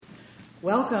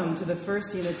Welcome to the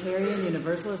First Unitarian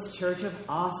Universalist Church of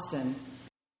Austin.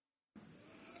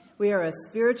 We are a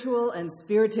spiritual and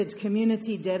spirited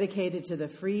community dedicated to the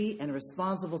free and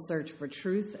responsible search for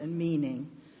truth and meaning.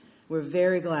 We're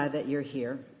very glad that you're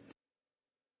here.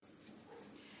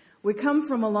 We come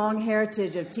from a long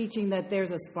heritage of teaching that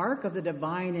there's a spark of the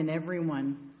divine in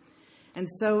everyone. And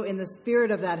so in the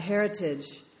spirit of that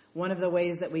heritage, one of the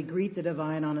ways that we greet the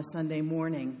divine on a Sunday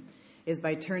morning is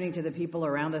by turning to the people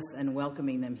around us and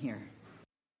welcoming them here.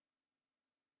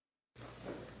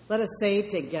 Let us say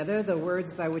together the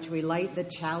words by which we light the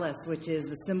chalice, which is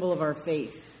the symbol of our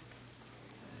faith.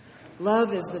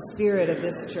 Love is the spirit of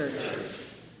this church,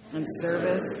 and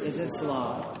service is its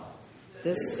law.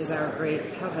 This is our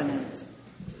great covenant,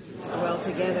 to dwell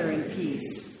together in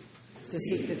peace, to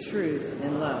seek the truth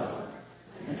in love,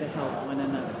 and to help one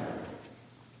another.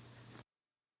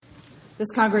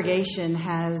 This congregation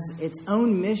has its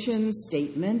own mission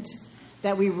statement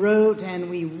that we wrote,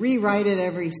 and we rewrite it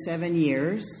every 7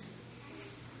 years.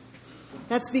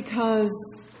 That's because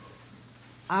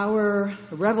our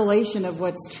revelation of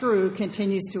what's true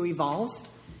continues to evolve,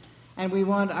 and we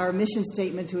want our mission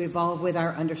statement to evolve with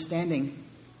our understanding.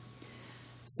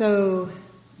 So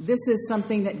this is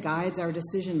something that guides our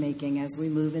decision-making as we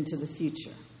move into the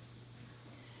future.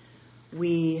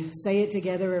 We say it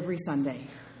together every Sunday.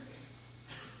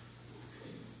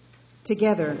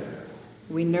 Together,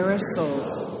 we nourish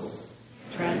souls,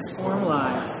 transform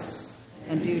lives,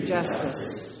 and do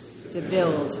justice to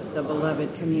build the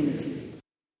beloved community.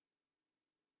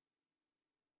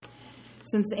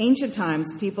 Since ancient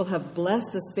times, people have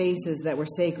blessed the spaces that were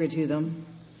sacred to them.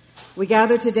 We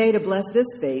gather today to bless this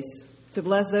space, to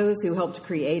bless those who helped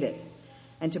create it,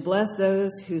 and to bless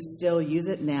those who still use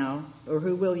it now, or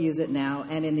who will use it now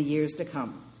and in the years to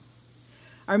come.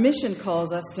 Our mission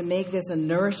calls us to make this a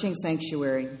nourishing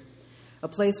sanctuary, a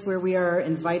place where we are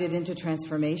invited into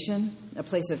transformation, a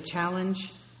place of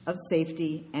challenge, of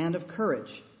safety, and of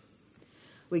courage.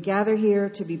 We gather here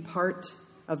to be part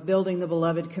of building the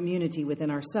beloved community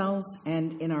within ourselves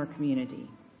and in our community.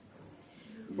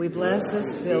 We bless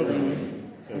this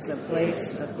building as a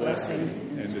place of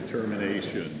blessing and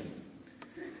determination.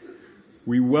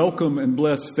 We welcome and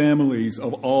bless families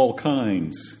of all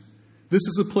kinds. This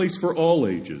is a place for all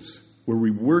ages, where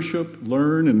we worship,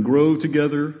 learn, and grow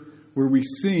together, where we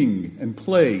sing and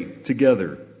play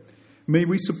together. May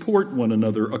we support one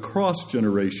another across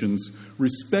generations,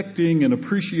 respecting and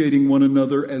appreciating one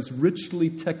another as richly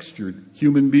textured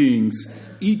human beings,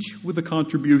 each with a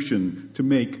contribution to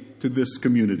make to this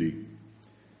community.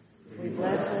 We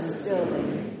bless this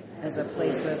building as a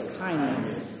place of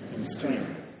kindness and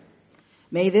strength.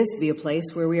 May this be a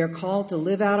place where we are called to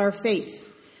live out our faith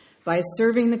by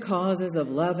serving the causes of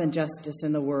love and justice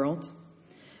in the world.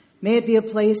 May it be a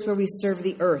place where we serve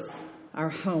the earth, our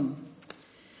home.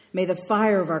 May the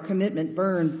fire of our commitment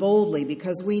burn boldly,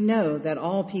 because we know that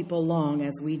all people long,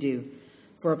 as we do,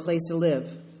 for a place to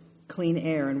live, clean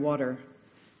air and water,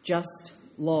 just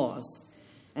laws,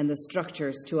 and the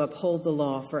structures to uphold the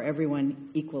law for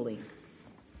everyone equally.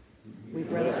 We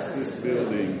bless this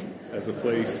building as a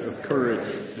place of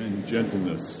courage and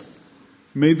gentleness.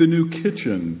 May the new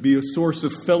kitchen be a source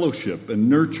of fellowship and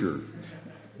nurture,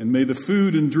 and may the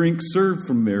food and drink served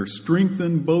from there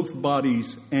strengthen both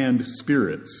bodies and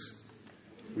spirits.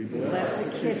 We bless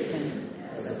the kitchen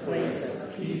as a place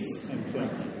of peace and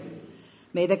plenty.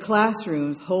 May the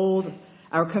classrooms hold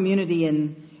our community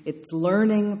in its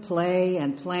learning, play,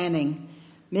 and planning.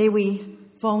 May we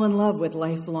fall in love with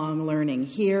lifelong learning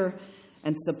here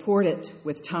and support it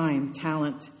with time,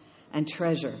 talent, and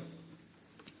treasure.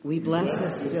 We bless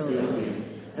this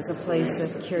building as a place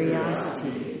of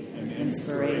curiosity and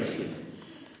inspiration.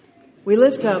 We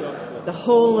lift up the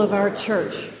whole of our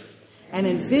church and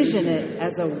envision it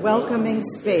as a welcoming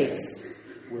space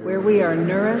where we are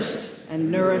nourished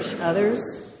and nourish others,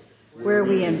 where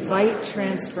we invite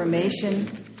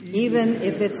transformation, even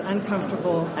if it's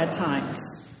uncomfortable at times,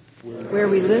 where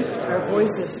we lift our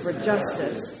voices for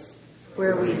justice,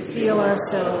 where we feel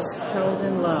ourselves held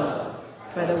in love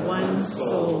by the one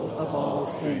soul of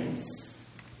all things.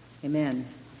 Amen.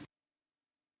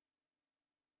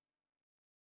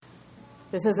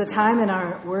 This is the time in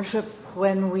our worship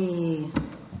when we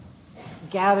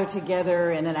gather together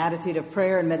in an attitude of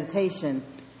prayer and meditation,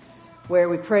 where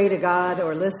we pray to God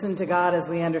or listen to God as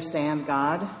we understand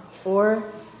God,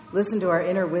 or listen to our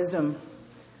inner wisdom,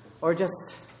 or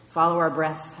just follow our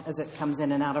breath as it comes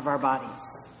in and out of our bodies.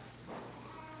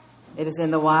 It is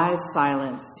in the wise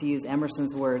silence, to use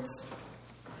Emerson's words,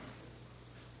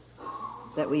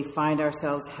 that we find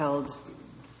ourselves held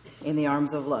in the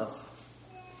arms of love.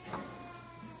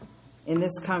 In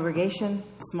this congregation,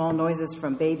 small noises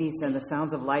from babies and the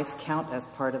sounds of life count as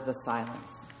part of the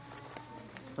silence.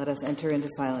 Let us enter into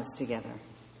silence together.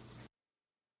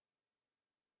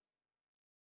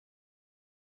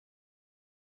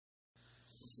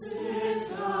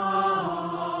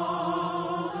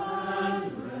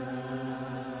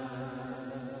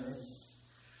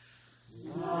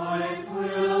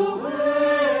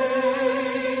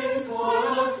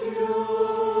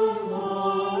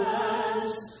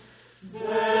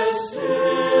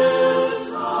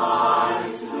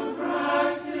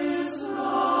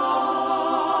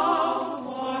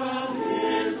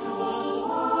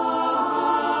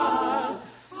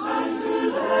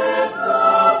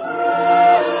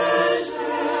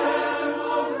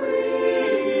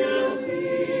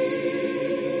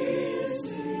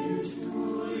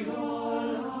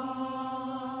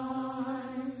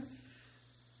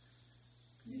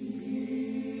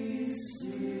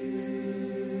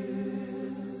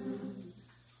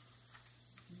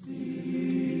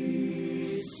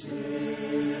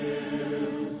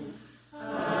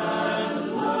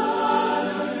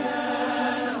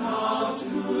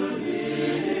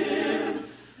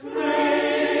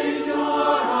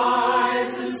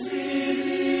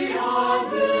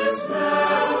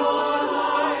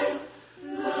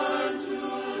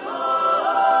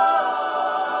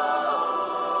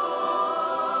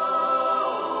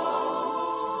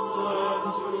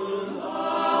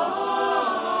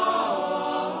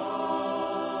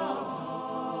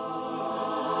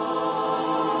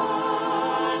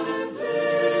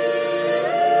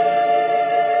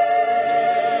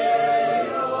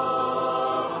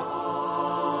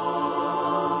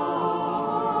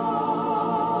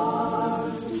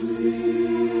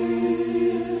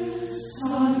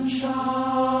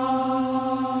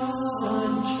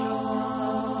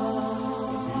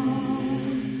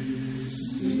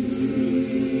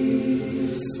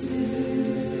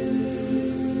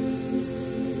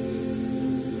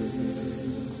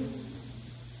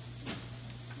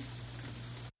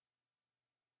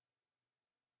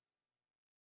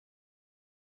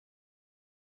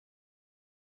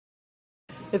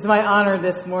 It's my honor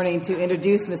this morning to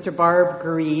introduce Mr. Barb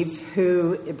Grieve,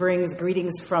 who brings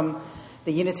greetings from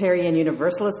the Unitarian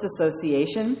Universalist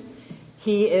Association.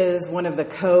 He is one of the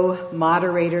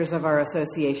co-moderators of our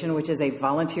association, which is a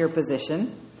volunteer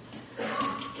position.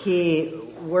 He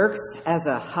works as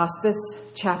a hospice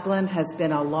chaplain, has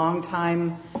been a long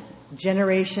time,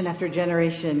 generation after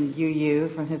generation UU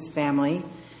from his family.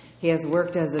 He has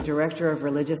worked as a director of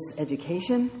religious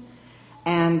education,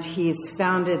 and he's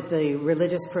founded the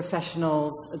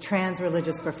Trans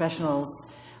Religious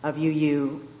Professionals of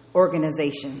UU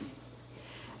organization.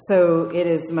 So it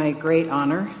is my great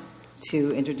honor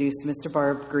to introduce Mr.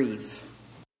 Barb Grieve.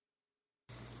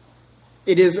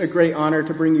 It is a great honor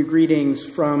to bring you greetings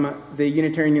from the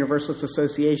Unitarian Universalist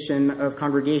Association of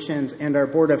Congregations and our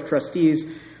Board of Trustees,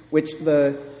 which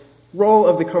the role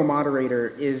of the co-moderator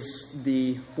is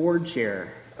the board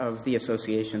chair of the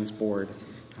association's board.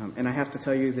 And I have to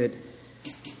tell you that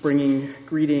bringing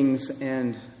greetings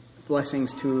and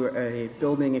blessings to a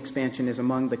building expansion is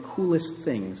among the coolest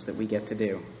things that we get to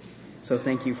do. So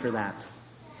thank you for that.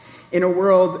 In a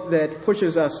world that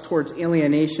pushes us towards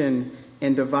alienation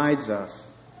and divides us,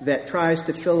 that tries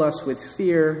to fill us with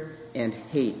fear and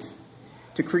hate,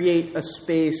 to create a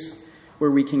space where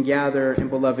we can gather in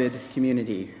beloved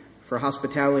community for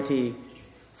hospitality,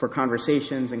 for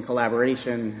conversations and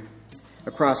collaboration,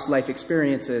 across life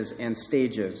experiences and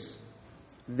stages.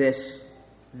 This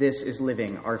is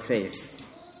living our faith.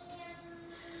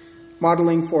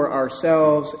 Modeling for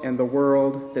ourselves and the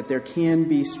world that there can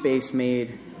be space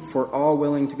made for all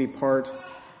willing to be part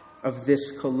of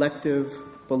this collective,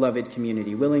 beloved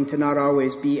community, willing to not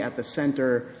always be at the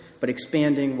center, but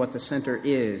expanding what the center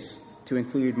is to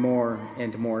include more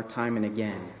and more time and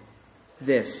again.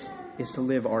 This is to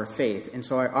live our faith. And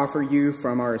so I offer you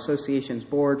from our association's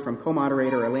board, from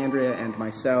co-moderator Elandria and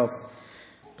myself,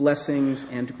 blessings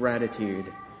and gratitude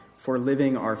for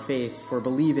living our faith, for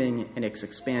believing in its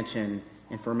expansion,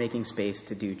 and for making space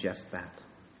to do just that.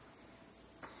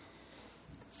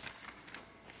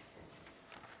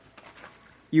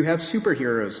 You have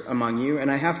superheroes among you, and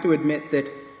I have to admit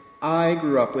that I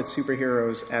grew up with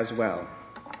superheroes as well.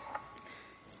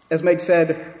 As Meg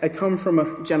said, I come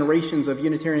from generations of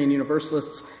Unitarian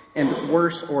Universalists, and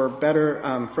worse or better,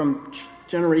 from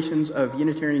generations of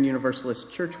Unitarian Universalist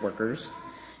church workers.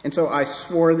 And so I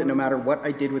swore that no matter what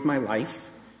I did with my life,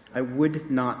 I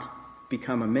would not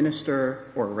become a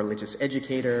minister or a religious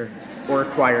educator or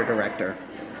a choir director.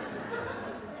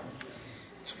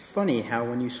 It's funny how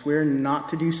when you swear not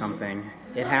to do something,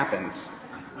 it happens.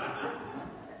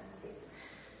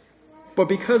 But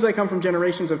because I come from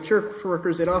generations of church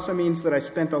workers, it also means that I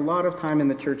spent a lot of time in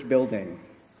the church building.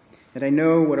 And I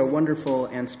know what a wonderful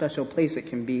and special place it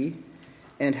can be,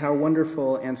 and how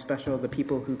wonderful and special the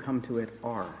people who come to it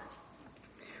are.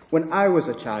 When I was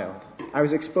a child, I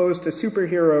was exposed to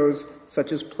superheroes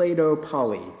such as Play-Doh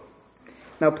Polly.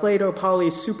 Now, Play-Doh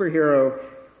Polly's superhero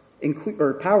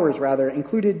powers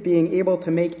included being able to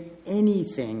make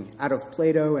anything out of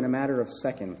Play-Doh in a matter of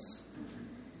seconds.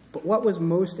 But what was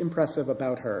most impressive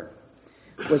about her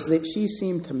was that she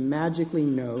seemed to magically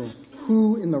know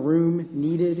who in the room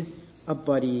needed a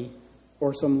buddy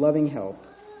or some loving help.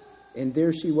 And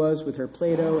there she was with her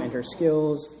Play-Doh and her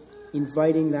skills,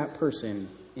 inviting that person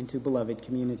into beloved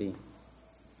community.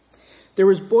 There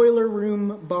was Boiler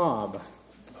Room Bob.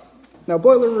 Now,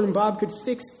 Boiler Room Bob could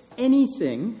fix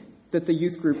anything that the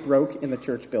youth group broke in the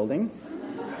church building.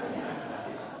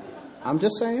 I'm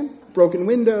just saying, broken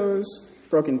windows,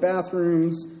 broken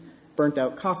bathrooms, burnt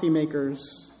out coffee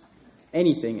makers,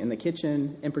 anything in the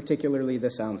kitchen, and particularly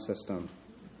the sound system.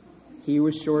 He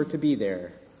was sure to be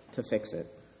there to fix it.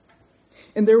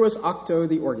 And there was Octo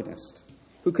the organist,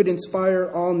 who could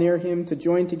inspire all near him to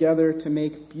join together to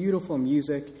make beautiful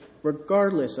music,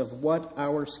 regardless of what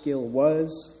our skill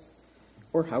was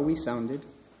or how we sounded.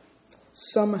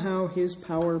 Somehow his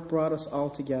power brought us all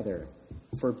together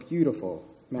for beautiful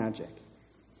magic.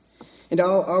 And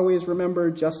I'll always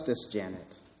remember Justice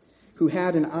Janet, who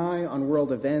had an eye on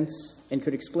world events and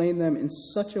could explain them in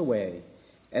such a way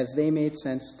as they made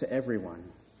sense to everyone,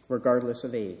 regardless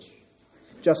of age.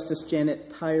 Justice Janet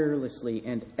tirelessly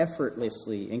and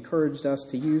effortlessly encouraged us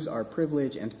to use our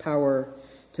privilege and power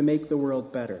to make the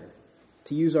world better,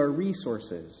 to use our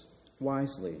resources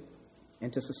wisely,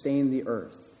 and to sustain the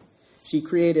earth. She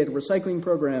created recycling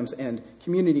programs and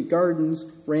community gardens,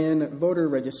 ran voter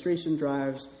registration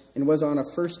drives, and was on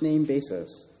a first-name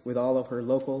basis with all of her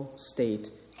local,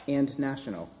 state, and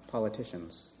national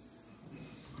politicians.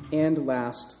 And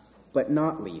last, but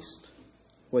not least,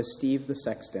 was Steve the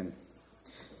sexton.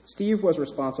 Steve was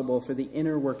responsible for the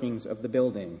inner workings of the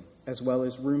building, as well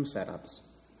as room setups.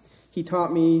 He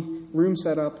taught me room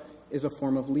setup is a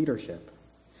form of leadership,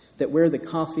 that where the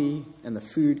coffee and the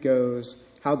food goes,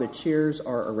 how the chairs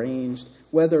are arranged,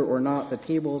 whether or not the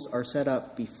tables are set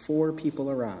up before people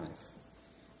arrive.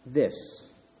 This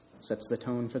sets the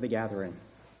tone for the gathering.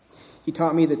 He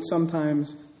taught me that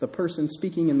sometimes the person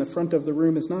speaking in the front of the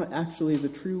room is not actually the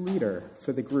true leader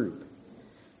for the group,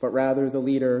 but rather the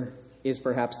leader is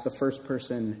perhaps the first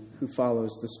person who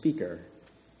follows the speaker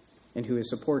and who is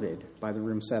supported by the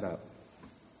room setup.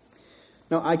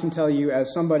 Now, I can tell you,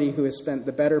 as somebody who has spent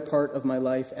the better part of my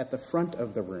life at the front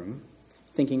of the room,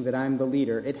 thinking that I'm the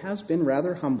leader, it has been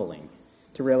rather humbling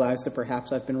to realize that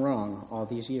perhaps I've been wrong all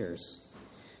these years,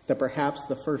 that perhaps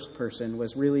the first person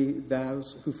was really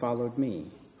those who followed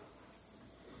me.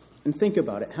 And think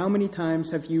about it. How many times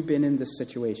have you been in this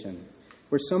situation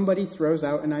where somebody throws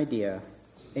out an idea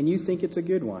and you think it's a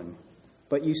good one,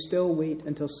 but you still wait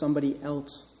until somebody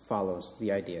else follows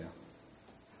the idea?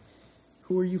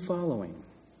 Who are you following?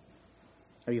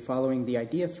 Are you following the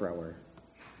idea thrower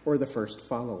or the first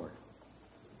follower?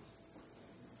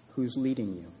 Who's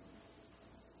leading you?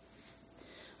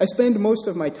 I spend most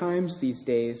of my times these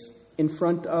days in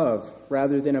front of,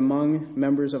 rather than among,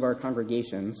 members of our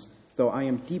congregations, though I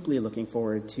am deeply looking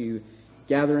forward to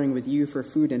gathering with you for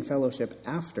food and fellowship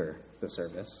after the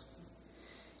service.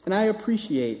 And I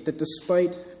appreciate that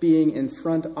despite being in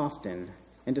front often,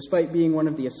 and despite being one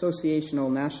of the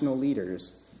associational national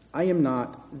leaders, I am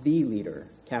not the leader,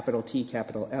 capital T,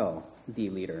 capital L, the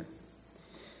leader.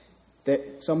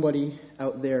 That somebody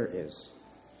out there is.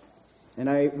 And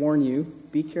I warn you,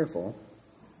 be careful.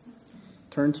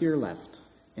 Turn to your left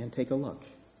and take a look.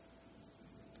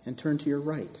 And turn to your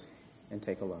right and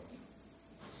take a look.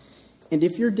 And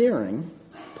if you're daring,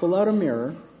 pull out a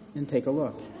mirror and take a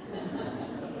look.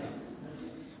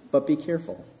 But be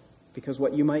careful, because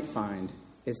what you might find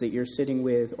is that you're sitting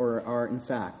with, or are in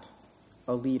fact,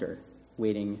 a leader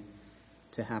waiting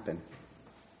to happen.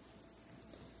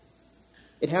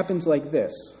 It happens like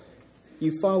this.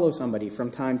 You follow somebody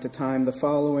from time to time,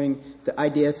 the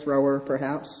idea thrower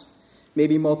perhaps,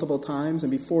 maybe multiple times,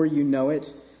 and before you know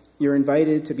it, you're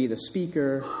invited to be the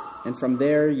speaker, and from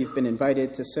there you've been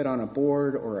invited to sit on a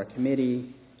board or a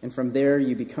committee, and from there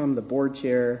you become the board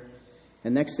chair,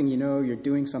 and next thing you know, you're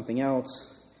doing something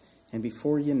else, and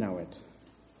before you know it,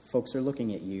 folks are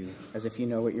looking at you as if you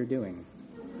know what you're doing.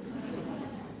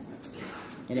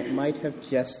 And it might have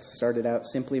just started out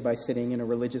simply by sitting in a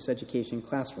religious education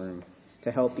classroom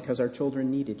to help because our children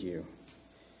needed you.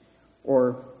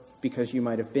 Or because you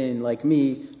might have been, like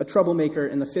me, a troublemaker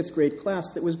in the 5th grade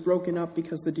class that was broken up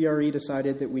because the DRE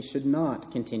decided that we should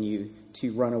not continue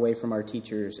to run away from our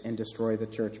teachers and destroy the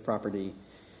church property,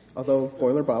 although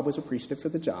Boiler Bob was appreciative for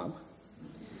the job.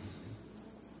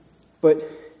 But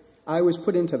I was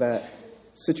put into that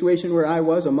situation where I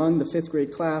was among the 5th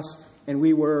grade class, and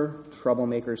we were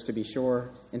troublemakers, to be sure,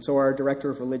 and so our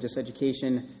director of religious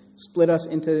education split us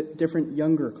into different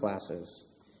younger classes,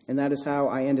 and that is how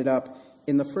I ended up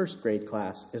in the 1st grade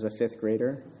class as a 5th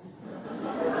grader.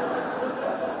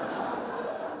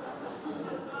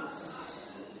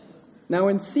 Now,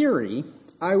 in theory,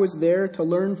 I was there to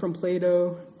learn from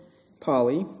Plato,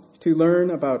 Polly, to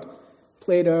learn about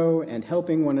Plato and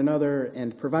helping one another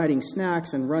and providing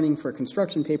snacks and running for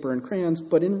construction paper and crayons,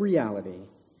 but in reality,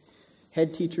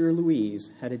 head teacher Louise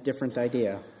had a different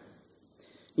idea.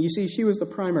 You see, she was the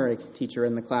primary teacher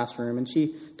in the classroom, and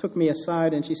she took me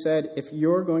aside and she said, if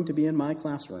you're going to be in my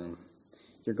classroom,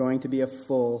 you're going to be a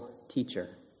full teacher.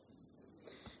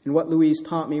 And what Louise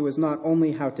taught me was not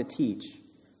only how to teach,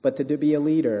 but to be a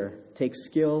leader takes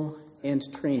skill and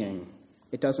training.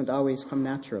 It doesn't always come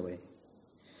naturally.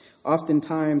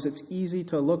 Oftentimes, it's easy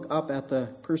to look up at the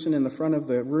person in the front of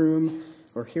the room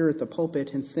or here at the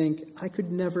pulpit and think, I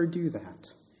could never do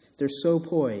that. They're so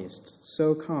poised,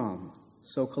 so calm,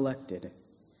 so collected.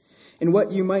 And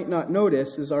what you might not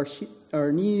notice is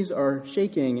our knees are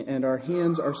shaking and our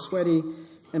hands are sweaty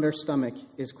and our stomach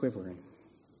is quivering.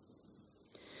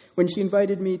 When she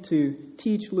invited me to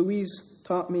teach, Louise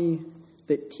taught me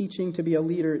that teaching to be a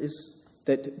leader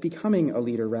that becoming a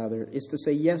leader, rather, is to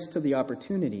say yes to the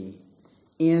opportunity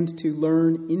and to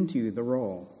learn into the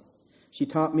role. She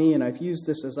taught me, and I've used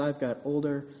this as I've got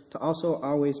older, to also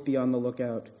always be on the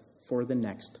lookout for the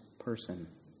next person.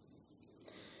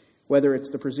 Whether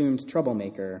it's the presumed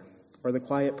troublemaker, or the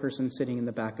quiet person sitting in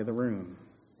the back of the room,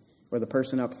 or the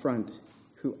person up front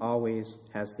who always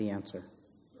has the answer.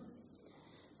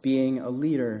 Being a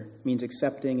leader means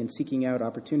accepting and seeking out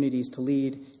opportunities to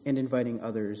lead and inviting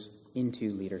others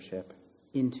into leadership,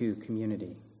 into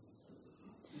community.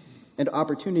 And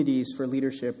opportunities for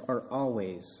leadership are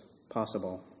always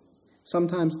possible.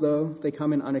 Sometimes, though, they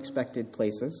come in unexpected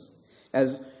places.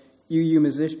 As UU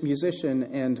musician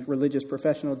and religious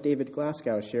professional David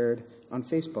Glasgow shared on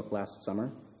Facebook last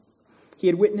summer, he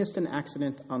had witnessed an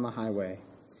accident on the highway,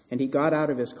 and he got out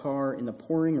of his car in the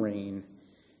pouring rain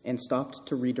and stopped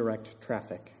to redirect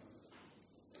traffic.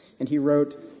 And he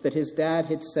wrote that his dad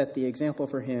had set the example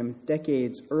for him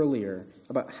decades earlier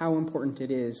about how important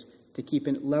it is to keep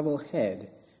a level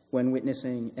head when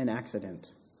witnessing an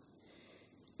accident.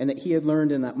 And that he had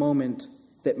learned in that moment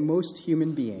that most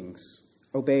human beings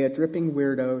obey a dripping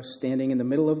weirdo standing in the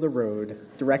middle of the road,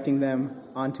 directing them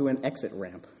onto an exit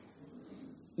ramp,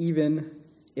 even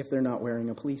if they're not wearing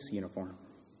a police uniform.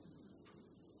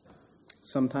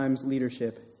 Sometimes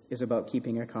leadership is about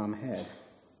keeping a calm head.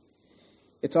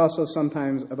 It's also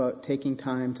sometimes about taking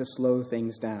time to slow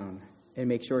things down and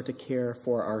make sure to care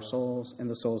for our souls and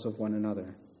the souls of one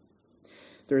another.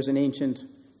 There's an ancient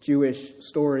Jewish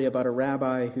story about a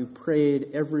rabbi who prayed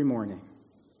every morning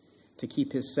to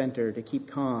keep his center, to keep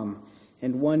calm.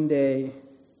 And one day,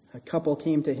 a couple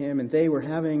came to him, and they were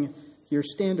having your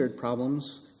standard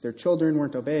problems. Their children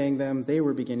weren't obeying them. They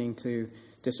were beginning to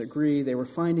disagree. They were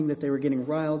finding that they were getting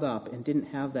riled up and didn't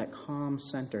have that calm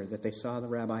center that they saw the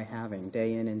rabbi having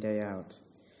day in and day out.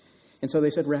 And so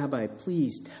they said, Rabbi,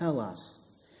 please tell us,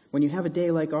 when you have a day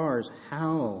like ours,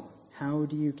 how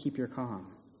do you keep your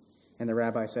calm? And the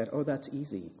rabbi said, oh, that's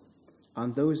easy.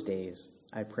 On those days,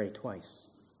 I pray twice.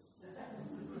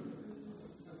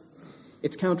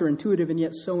 It's counterintuitive and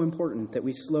yet so important that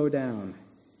we slow down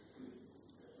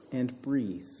and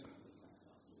breathe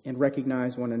and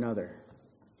recognize one another.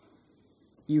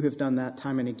 You have done that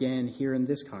time and again here in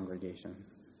this congregation.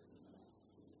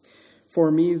 For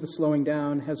me, the slowing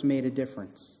down has made a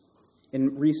difference.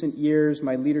 In recent years,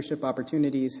 my leadership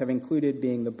opportunities have included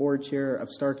being the board chair of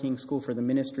Star King School for the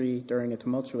Ministry during a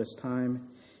tumultuous time,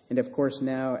 and of course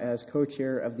now as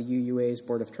co-chair of the UUA's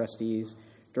Board of Trustees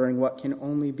during what can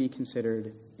only be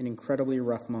considered an incredibly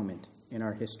rough moment in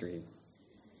our history,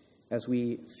 as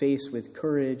we face with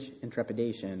courage and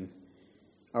trepidation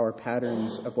our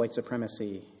patterns of white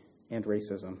supremacy and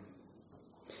racism.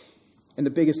 And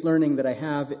the biggest learning that I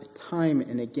have time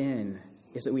and again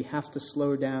is that we have to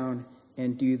slow down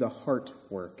and do the heart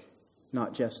work,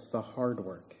 not just the hard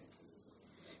work.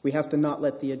 We have to not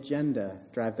let the agenda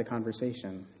drive the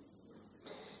conversation.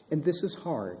 And this is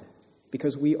hard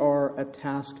because we are a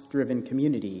task-driven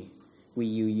community. We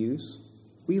UUs.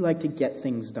 We like to get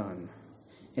things done.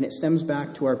 And it stems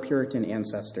back to our Puritan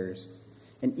ancestors.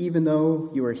 And even though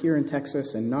you are here in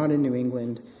Texas and not in New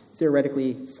England,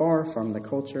 theoretically far from the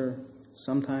culture,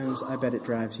 sometimes I bet it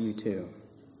drives you too.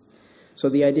 So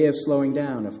the idea of slowing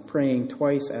down, of praying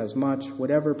twice as much,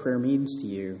 whatever prayer means to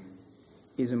you,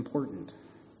 is important.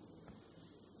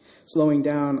 Slowing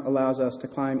down allows us to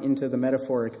climb into the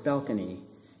metaphoric balcony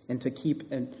and to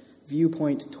keep a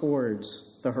viewpoint towards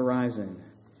the horizon,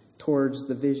 towards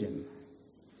the vision.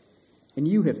 And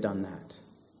you have done that.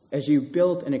 As you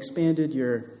built and expanded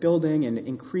your building and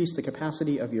increased the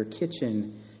capacity of your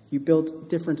kitchen, you built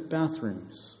different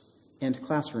bathrooms and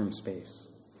classroom space.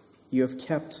 You have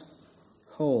kept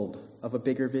hold of a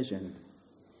bigger vision.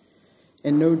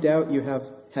 And no doubt you have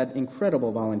had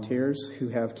incredible volunteers who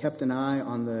have kept an eye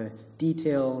on the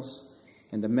details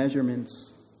and the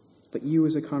measurements, but you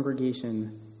as a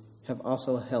congregation have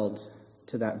also held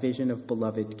to that vision of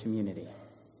beloved community.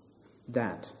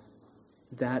 That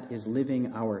is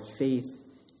living our faith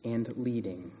and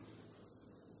leading.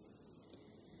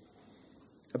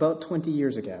 About 20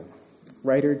 years ago,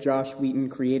 writer Joss Whedon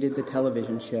created the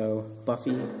television show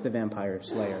Buffy the Vampire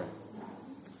Slayer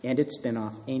and its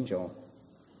spin-off Angel.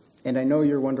 And I know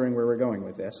you're wondering where we're going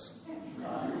with this.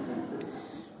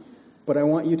 But I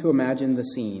want you to imagine the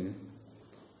scene.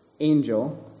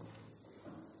 Angel,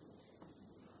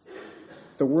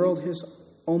 the world has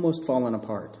almost fallen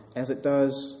apart, as it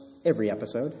does every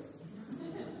episode.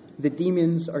 The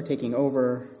demons are taking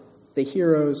over. The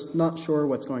heroes not sure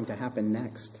what's going to happen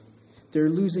next. They're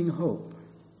losing hope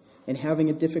and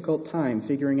having a difficult time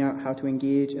figuring out how to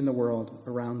engage in the world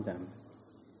around them.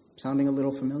 Sounding a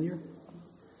little familiar?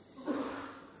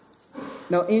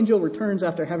 Now, Angel returns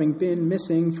after having been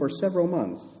missing for several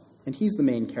months, and he's the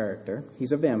main character.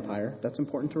 He's a vampire. That's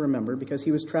important to remember because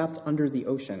he was trapped under the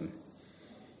ocean,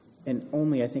 and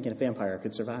only, I think, a vampire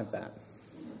could survive that.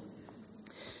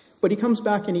 But he comes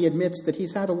back and he admits that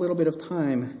he's had a little bit of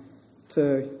time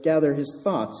to gather his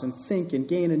thoughts and think and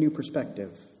gain a new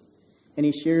perspective. And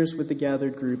he shares with the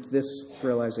gathered group this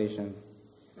realization,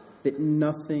 that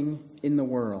nothing in the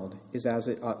world is as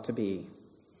it ought to be.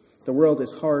 The world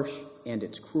is harsh and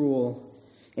it's cruel,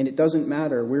 and it doesn't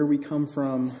matter where we come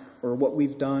from or what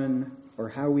we've done or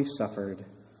how we've suffered,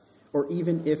 or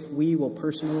even if we will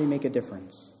personally make a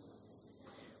difference.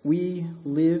 We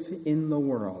live in the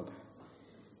world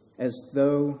as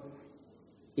though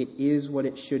it is what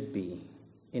it should be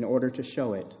in order to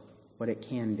show it what it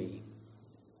can be.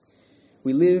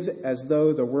 We live as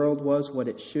though the world was what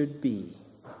it should be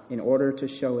in order to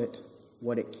show it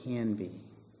what it can be.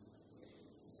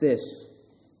 This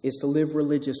is to live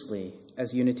religiously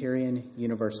as Unitarian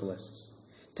Universalists,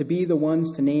 to be the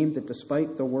ones to name that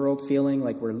despite the world feeling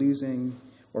like we're losing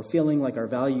or feeling like our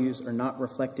values are not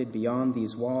reflected beyond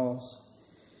these walls,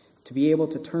 to be able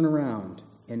to turn around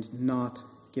and not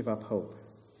give up hope,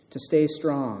 to stay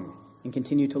strong and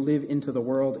continue to live into the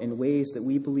world in ways that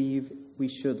we believe we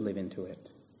should live into it.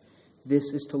 This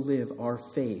is to live our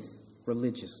faith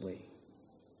religiously.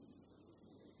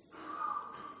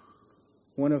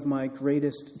 One of my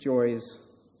greatest joys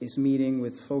is meeting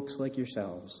with folks like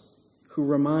yourselves who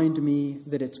remind me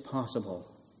that it's possible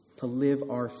to live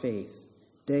our faith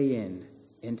day in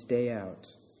and day out,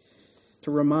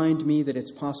 to remind me that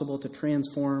it's possible to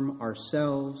transform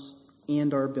ourselves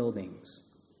and our buildings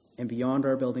and beyond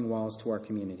our building walls to our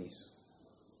communities.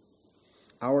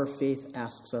 Our faith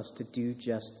asks us to do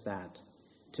just that,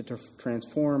 to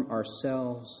transform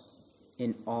ourselves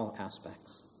in all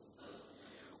aspects.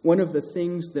 One of the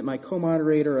things that my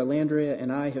co-moderator, Alandria,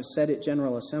 and I have said at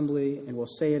General Assembly, and we'll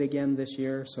say it again this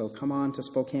year, so come on to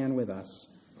Spokane with us.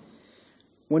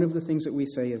 One of the things that we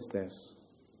say is this: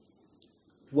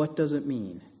 what does it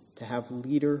mean to have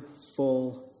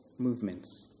leader-full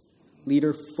movements,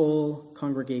 leader-full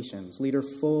congregations,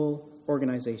 leader-full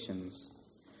organizations?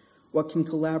 What can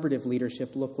collaborative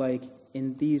leadership look like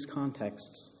in these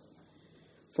contexts?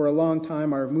 For a long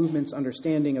time, our movement's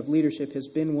understanding of leadership has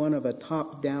been one of a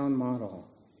top-down model.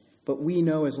 But we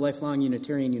know as lifelong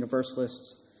Unitarian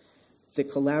Universalists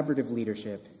that collaborative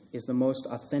leadership is the most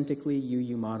authentically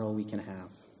UU model we can have.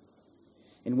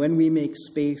 And when we make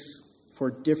space for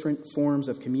different forms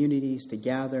of communities to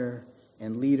gather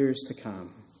and leaders to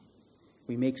come,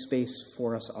 we make space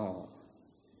for us all.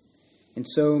 And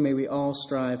so may we all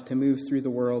strive to move through the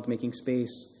world making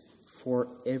space for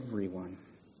everyone.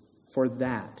 For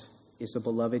that is the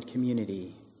beloved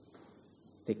community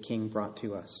that King brought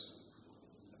to us.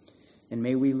 And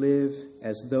may we live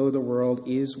as though the world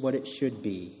is what it should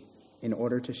be in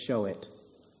order to show it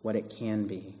what it can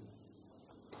be.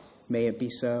 May it be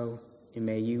so, and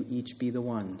may you each be the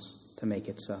ones to make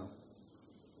it so.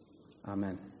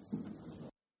 Amen.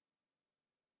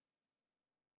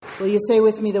 Will you say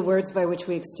with me the words by which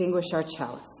we extinguish our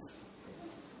chalice?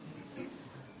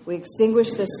 We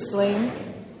extinguish this flame,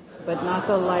 but not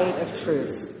the light of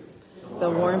truth,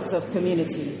 the warmth of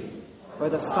community, or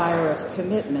the fire of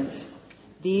commitment.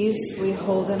 These we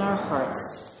hold in our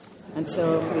hearts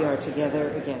until we are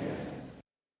together again.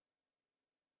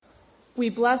 We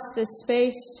bless this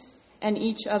space and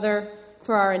each other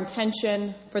for our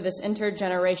intention for this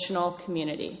intergenerational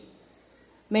community.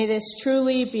 May this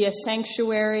truly be a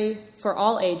sanctuary for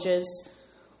all ages,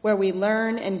 where we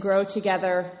learn and grow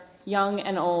together, young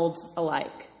and old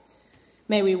alike.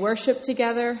 May we worship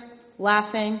together,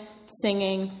 laughing,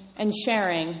 singing, and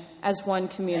sharing as one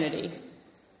community.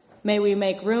 May we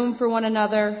make room for one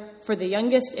another, for the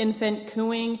youngest infant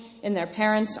cooing in their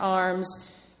parents' arms,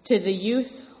 to the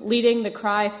youth leading the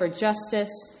cry for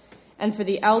justice, and for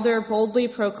the elder boldly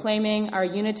proclaiming our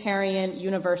Unitarian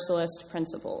Universalist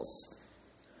principles.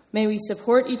 May we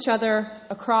support each other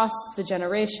across the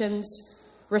generations,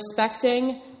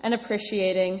 respecting and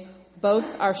appreciating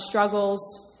both our struggles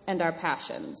and our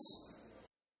passions.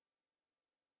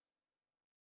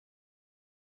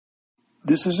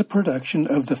 This is a production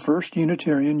of the First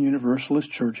Unitarian Universalist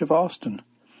Church of Austin.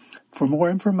 For more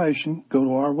information, go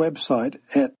to our website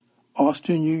at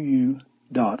austinuu.org.